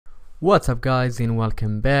What's up guys and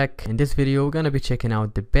welcome back. In this video we're gonna be checking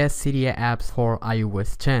out the best Cydia apps for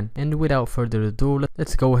iOS 10, and without further ado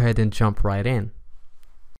let's go ahead and jump right in.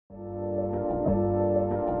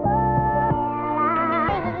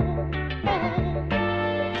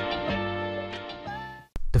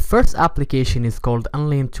 The first application is called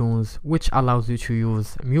Unlim Tones, which allows you to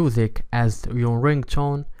use music as your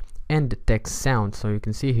ringtone and text sound. So you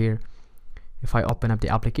can see here, if I open up the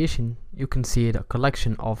application, you can see the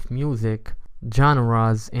collection of music,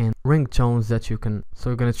 genres, and ringtones that you can.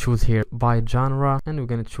 So we're gonna choose here by genre, and we're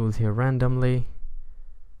gonna choose here randomly.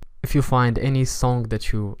 If you find any song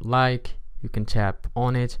that you like, you can tap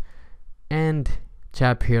on it and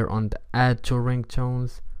tap here on the add to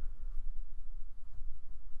ringtones.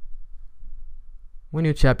 When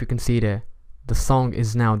you tap, you can see the song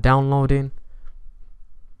is now downloading.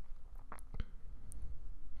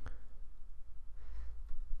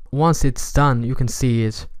 Once it's done, you can see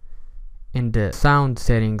it in the sound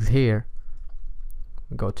settings here.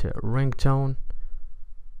 Go to ringtone,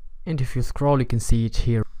 and if you scroll you can see it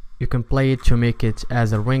here. You can play it to make it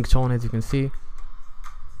as a ringtone, as you can see.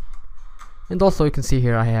 And also you can see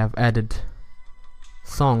here I have added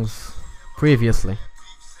songs previously.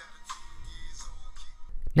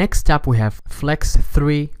 Next up we have Flex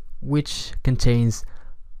 3, which contains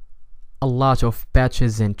a lot of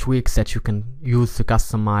patches and tweaks that you can use to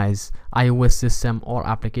customize iOS system or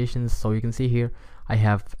applications. So you can see here I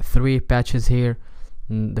have 3 patches here.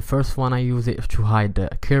 The first one I use it to hide the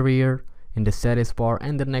carrier in the status bar,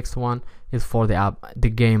 and the next one is for the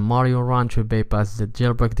game Mario Run to bypass the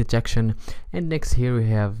jailbreak detection. And next here we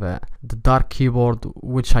have the dark keyboard,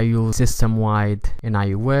 which I use system wide in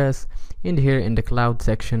iOS. And here in the cloud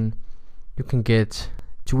section you can get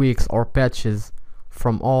tweaks or patches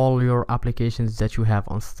from all your applications that you have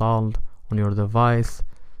installed on your device.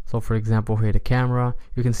 So for example here the camera,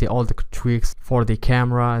 you can see all the tweaks for the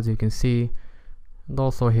camera, as you can see. And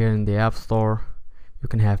also here in the App Store you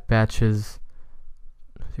can have patches.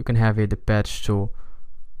 You can have here the patch to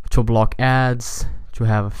block ads, to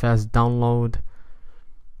have a fast download,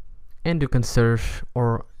 and you can search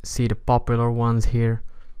or see the popular ones here.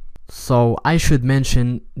 So I should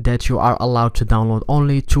mention that you are allowed to download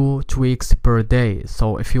only 2 tweaks per day.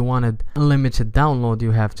 So if you wanted unlimited download,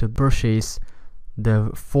 you have to purchase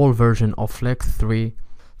the full version of Flex 3.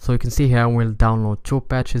 So you can see here I will download 2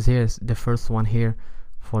 patches. Here's the first one here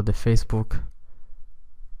for the Facebook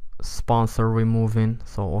sponsor removing,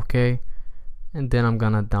 so okay. And then I'm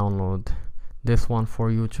gonna download this one for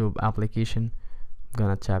YouTube application. I'm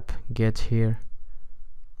gonna tap get here.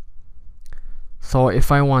 So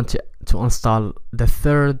if I want to install the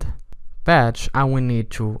third patch, I will need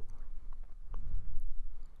to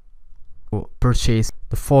purchase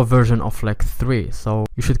the full version of Flex 3. So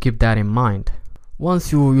you should keep that in mind.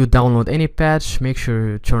 Once you download any patch, make sure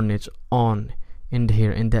you turn it on in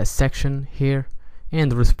that section here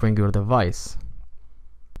and respring your device.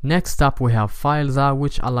 Next up we have Filza,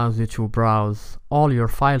 which allows you to browse all your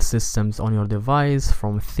file systems on your device,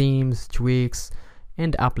 from themes, tweaks,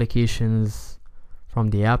 and applications from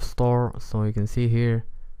the App Store. So you can see here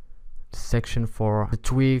the section for the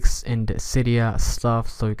tweaks and the Cydia stuff.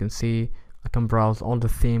 So you can see I can browse all the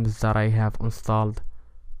themes that I have installed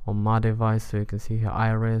on my device. So you can see here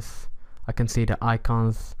Iris. I can see the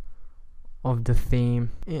icons of the theme,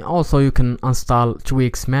 and also you can install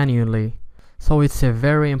tweaks manually. So it's a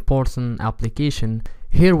very important application.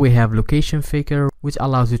 Here we have Location Faker, which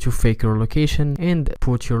allows you to fake your location and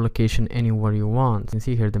put your location anywhere you want. You can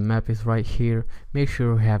see here the map is right here. Make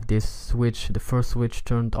sure you have this switch, the first switch,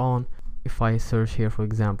 turned on. If I search here for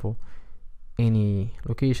example any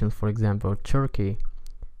locations, for example Turkey,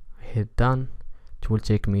 hit done, it will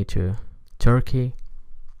take me to Turkey.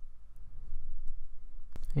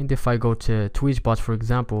 And if I go to Tweetbot for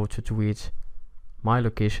example to tweet my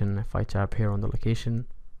location, if I tap here on the location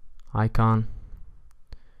icon,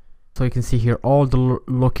 so you can see here all the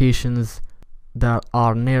locations that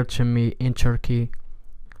are near to me in Turkey,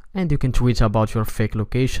 and you can tweet about your fake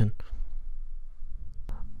location.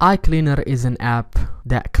 iCleaner is an app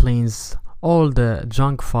that cleans all the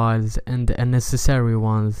junk files and the unnecessary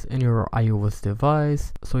ones in your iOS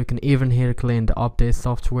device. So you can even here clean the update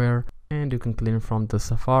software, and you can clean from the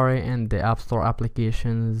Safari and the App Store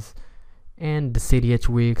applications, and the Cydia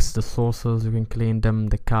tweaks, the sources, you can clean them,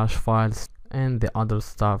 the cache files, and the other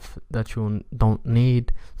stuff that you don't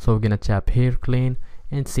need. So we're gonna tap here clean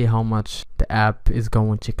and see how much the app is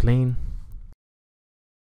going to clean.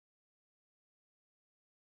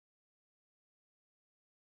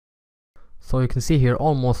 So you can see here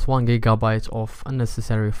almost 1 GB of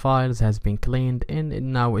unnecessary files has been cleaned,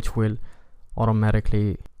 and now it will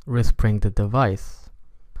automatically respring the device.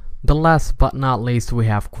 The last but not least, we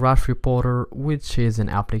have CrashReporter, which is an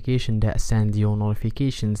application that sends you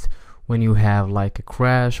notifications when you have like a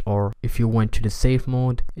crash, or if you went to the safe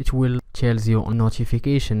mode, it will tell you a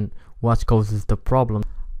notification what causes the problem.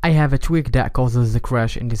 I have a tweak that causes the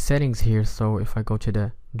crash in the settings here, so if I go to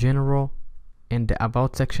the general and the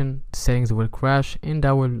about section, the settings will crash and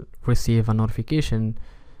I will receive a notification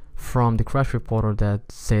from the CrashReporter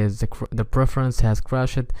that says the preference has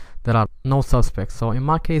crashed, there are no suspects. So in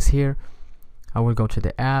my case here, I will go to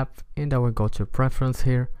the app and I will go to preference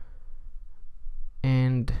here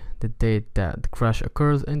and the date that the crash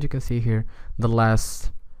occurs, and you can see here the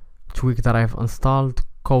last tweak that I've installed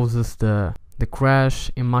causes the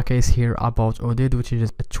crash. In my case here, about ODID, which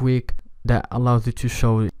is a tweak that allows you to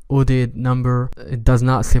show ODID number. It does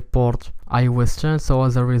not support iOS 10, so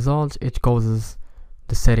as a result it causes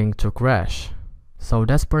the setting to crash. So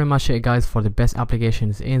that's pretty much it guys for the best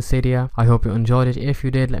applications in Cydia. I hope you enjoyed it. If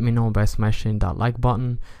you did, let me know by smashing that like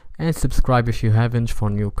button and subscribe if you haven't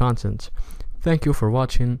for new content. Thank you for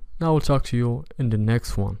watching. I will talk to you in the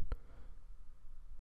next one.